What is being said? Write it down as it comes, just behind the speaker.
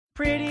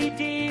Pretty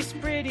Dees,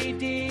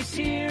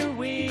 here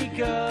we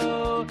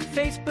go.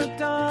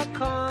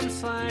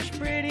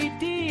 Facebook.com/Pretty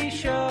Dees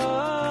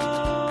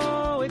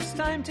Show. It's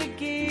time to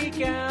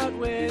geek out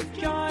with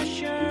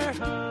Josh, your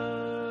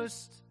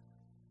host.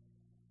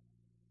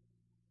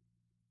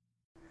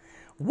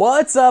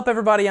 What's up,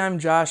 everybody? I'm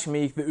Josh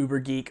Meek, the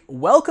Uber Geek.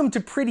 Welcome to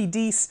Pretty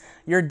Dees,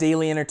 your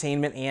daily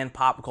entertainment and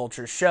pop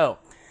culture show.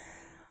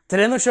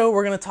 Today on the show,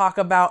 we're going to talk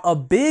about a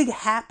big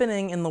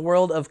happening in the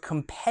world of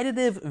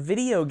competitive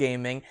video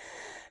gaming.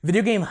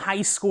 Video game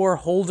high score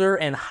holder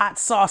and hot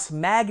sauce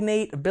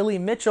magnate Billy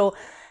Mitchell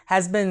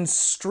has been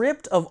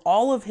stripped of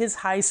all of his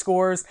high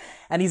scores,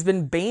 and he's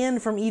been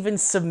banned from even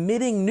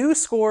submitting new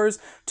scores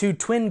to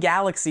Twin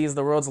Galaxies,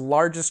 the world's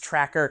largest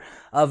tracker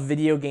of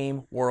video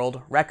game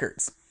world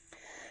records.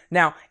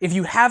 Now, if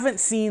you haven't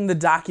seen the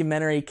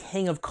documentary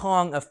King of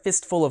Kong: A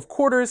Fistful of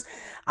Quarters,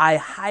 I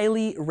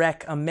highly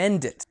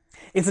recommend it.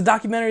 It's a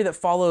documentary that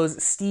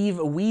follows Steve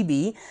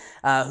Wiebe,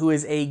 who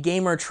is a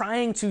gamer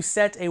trying to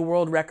set a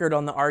world record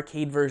on the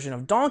arcade version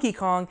of Donkey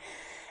Kong,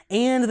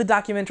 and the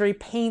documentary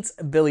paints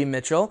Billy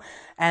Mitchell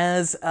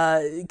as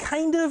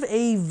kind of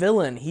a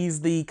villain.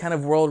 He's the kind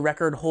of world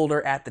record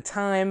holder at the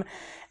time,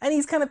 and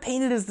he's kind of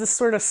painted as this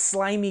sort of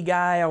slimy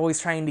guy always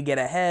trying to get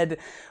ahead,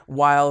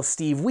 while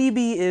Steve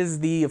Wiebe is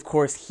the, of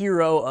course,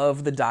 hero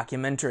of the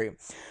documentary.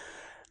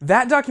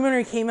 That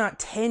documentary came out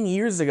 10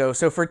 years ago,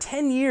 so for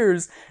 10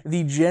 years,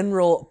 the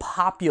general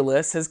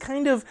populace has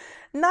kind of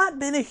not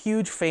been a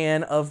huge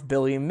fan of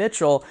Billy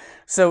Mitchell,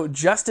 so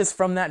justice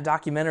from that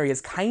documentary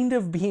is kind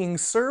of being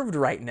served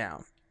right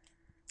now.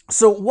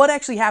 So what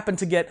actually happened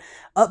to get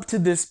up to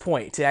this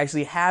point, to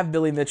actually have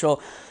Billy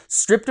Mitchell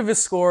stripped of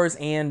his scores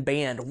and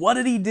banned? What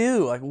did he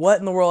do? Like, what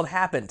in the world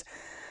happened?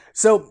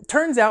 So,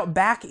 turns out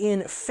back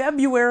in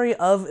February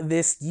of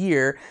this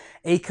year,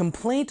 a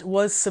complaint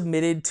was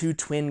submitted to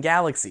Twin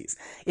Galaxies.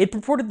 It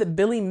purported that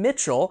Billy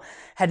Mitchell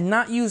had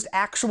not used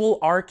actual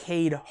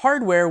arcade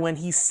hardware when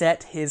he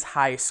set his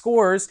high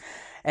scores,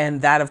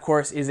 and that, of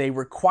course, is a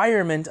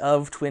requirement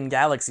of Twin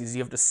Galaxies.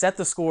 You have to set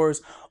the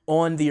scores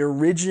on the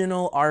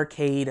original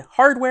arcade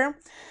hardware,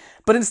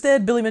 but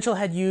instead, Billy Mitchell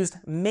had used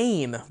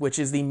MAME, which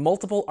is the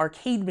Multiple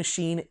Arcade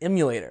Machine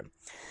Emulator.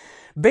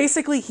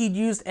 Basically, he'd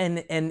used an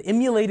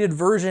emulated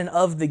version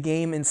of the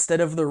game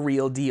instead of the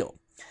real deal.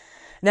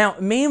 Now,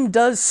 MAME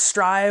does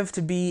strive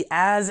to be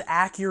as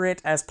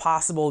accurate as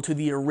possible to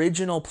the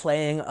original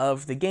playing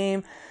of the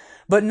game,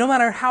 but no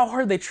matter how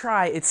hard they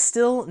try, it's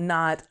still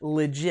not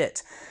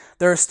legit.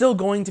 There are still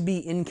going to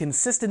be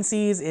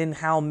inconsistencies in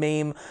how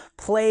MAME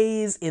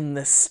plays, in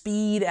the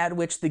speed at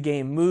which the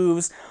game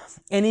moves,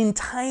 and in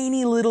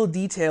tiny little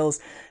details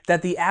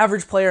that the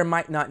average player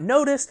might not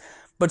notice,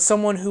 but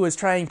someone who is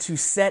trying to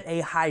set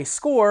a high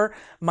score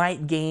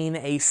might gain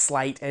a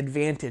slight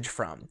advantage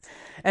from.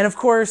 And of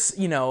course,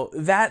 you know,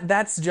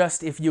 that's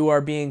just if you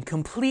are being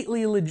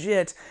completely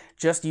legit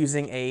just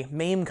using a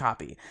MAME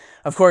copy.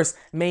 Of course,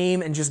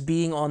 MAME and just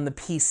being on the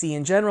PC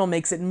in general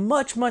makes it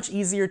much, much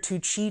easier to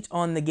cheat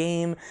on the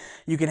game.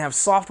 You can have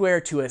software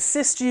to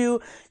assist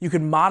you, you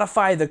can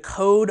modify the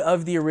code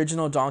of the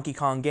original Donkey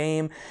Kong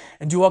game,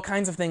 and do all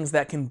kinds of things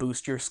that can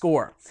boost your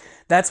score.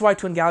 That's why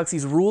Twin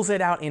Galaxies rules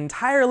it out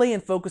entirely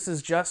and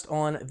focuses just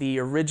on the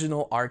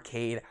original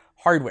arcade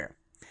hardware.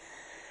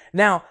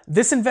 Now,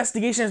 this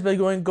investigation has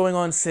been going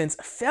on since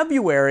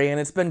February, and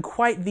it's been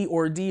quite the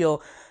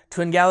ordeal.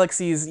 Twin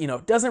Galaxies,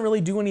 doesn't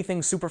really do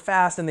anything super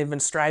fast, and they've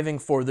been striving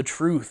for the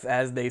truth,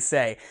 as they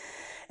say.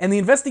 And the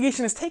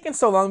investigation has taken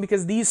so long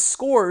because these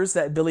scores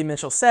that Billy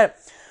Mitchell set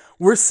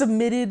were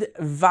submitted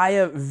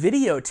via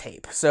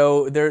videotape.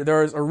 So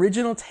there's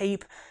original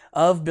tape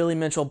of Billy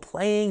Mitchell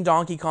playing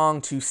Donkey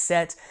Kong to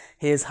set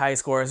his high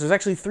scores. There's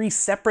actually 3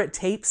 separate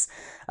tapes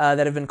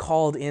that have been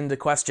called into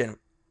question.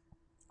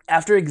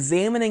 After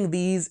examining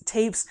these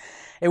tapes,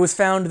 it was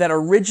found that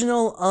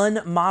original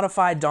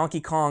unmodified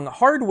Donkey Kong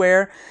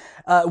hardware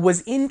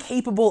was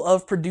incapable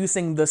of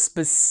producing the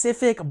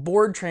specific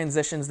board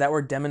transitions that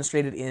were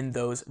demonstrated in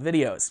those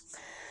videos.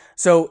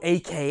 So,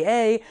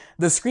 aka,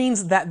 the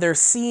screens that they're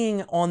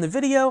seeing on the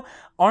video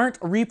aren't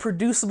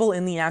reproducible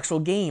in the actual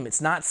game. It's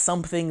not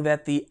something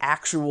that the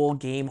actual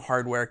game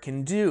hardware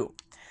can do.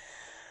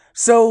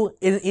 So,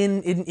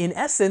 in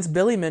essence,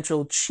 Billy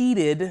Mitchell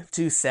cheated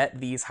to set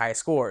these high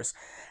scores.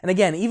 And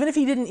again, even if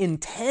he didn't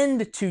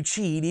intend to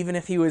cheat, even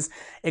if he was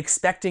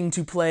expecting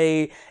to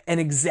play an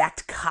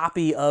exact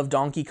copy of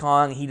Donkey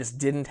Kong, he just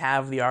didn't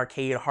have the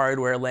arcade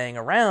hardware laying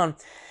around,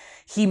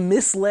 he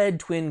misled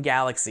Twin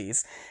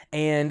Galaxies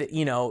and,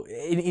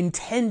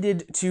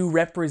 intended to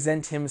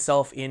represent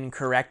himself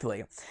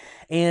incorrectly.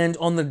 And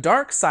on the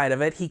dark side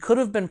of it, he could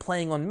have been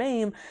playing on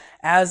MAME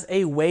as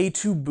a way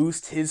to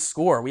boost his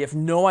score. We have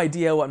no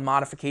idea what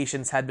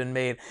modifications had been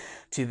made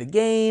to the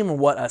game,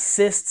 what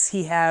assists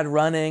he had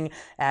running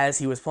as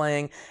he was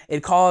playing.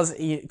 It calls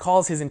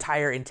his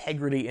entire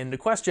integrity into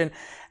question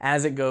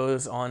as it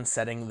goes on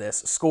setting this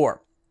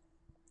score.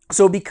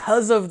 So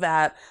because of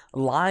that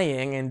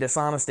lying and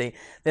dishonesty,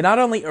 they not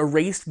only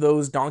erased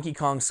those Donkey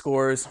Kong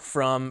scores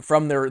from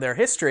their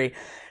history,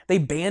 they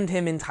banned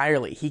him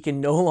entirely. He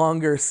can no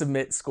longer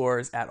submit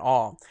scores at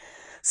all.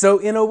 So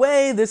in a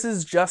way, this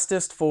is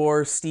justice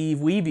for Steve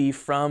Wiebe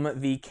from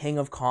the King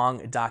of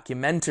Kong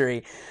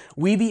documentary.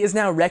 Wiebe is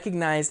now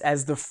recognized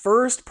as the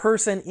first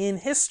person in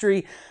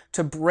history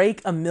to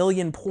break 1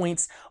 million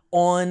points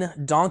on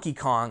Donkey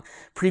Kong.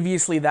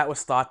 Previously, that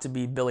was thought to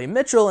be Billy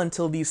Mitchell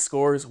until these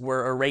scores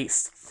were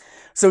erased.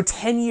 So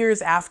 10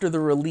 years after the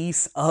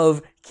release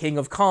of King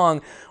of Kong,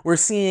 we're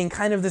seeing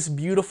kind of this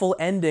beautiful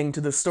ending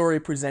to the story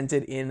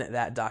presented in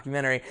that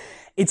documentary.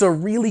 It's a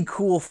really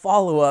cool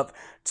follow-up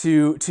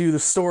to the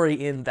story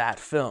in that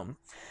film.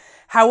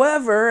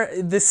 However,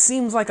 this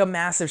seems like a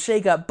massive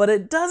shakeup, but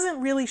it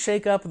doesn't really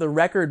shake up the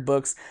record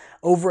books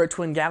over at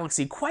Twin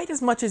Galaxy quite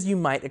as much as you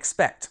might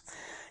expect.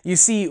 You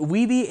see,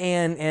 Wiebe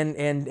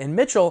and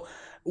Mitchell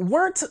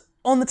weren't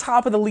on the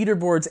top of the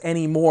leaderboards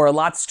anymore. A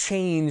lot's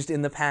changed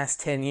in the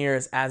past 10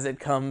 years as it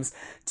comes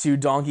to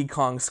Donkey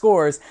Kong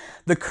scores.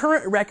 The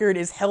current record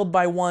is held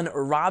by one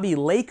Robbie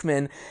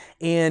Lakeman,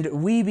 and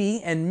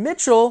Wiebe and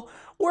Mitchell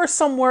were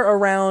somewhere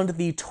around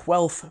the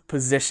 12th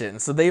position.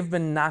 So they've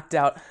been knocked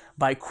out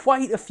by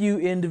quite a few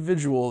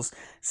individuals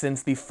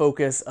since the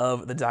focus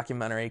of the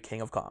documentary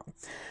King of Kong.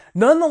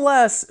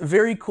 Nonetheless,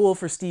 very cool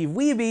for Steve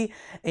Wiebe,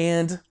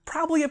 and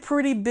probably a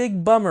pretty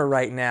big bummer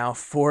right now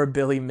for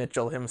Billy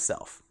Mitchell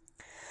himself.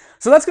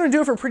 So that's going to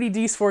do it for Pretty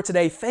Dece for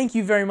today. Thank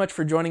you very much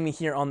for joining me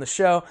here on the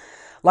show.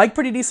 Like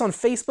Pretty Dece on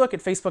Facebook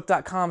at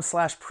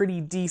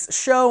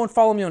facebook.com/PrettyDeceShow, and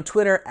follow me on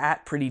Twitter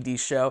at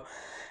PrettyDeceShow.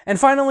 And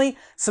finally,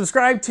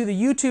 subscribe to the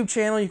YouTube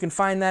channel. You can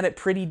find that at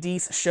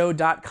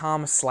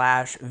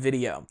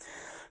PrettyDeceShow.com/video.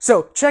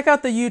 So check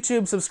out the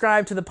YouTube,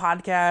 subscribe to the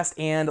podcast,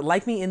 and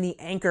like me in the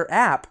Anchor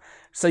app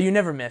so you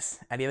never miss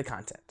any of the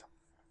content.